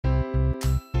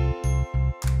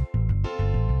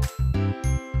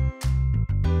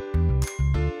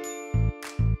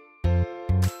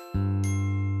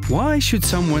Why should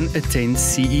someone attend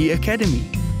CE Academy?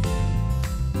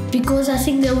 Because I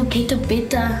think they will get a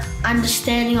better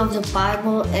understanding of the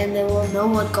Bible and they will know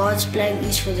what God's plan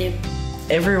is for them.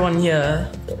 Everyone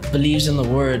here believes in the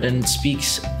Word and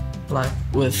speaks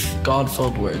with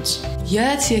God-filled words. Here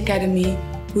at CE Academy,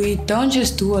 we don't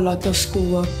just do a lot of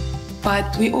schoolwork,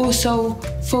 but we also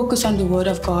focus on the Word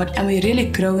of God and we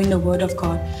really grow in the Word of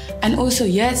God. And also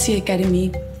here at CE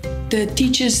Academy, the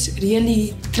teachers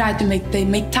really try to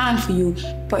make time for you,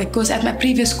 because at my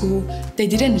previous school, they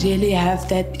didn't really have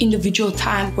that individual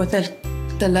time with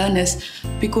the learners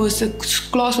because the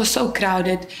class was so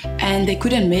crowded and they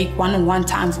couldn't make one-on-one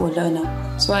time for a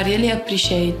learner. So I really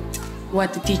appreciate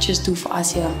what the teachers do for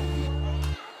us here.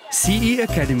 CE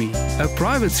Academy, a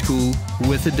private school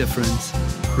with a difference.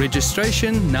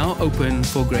 Registration now open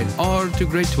for grade R to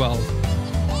grade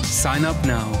 12. Sign up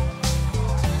now.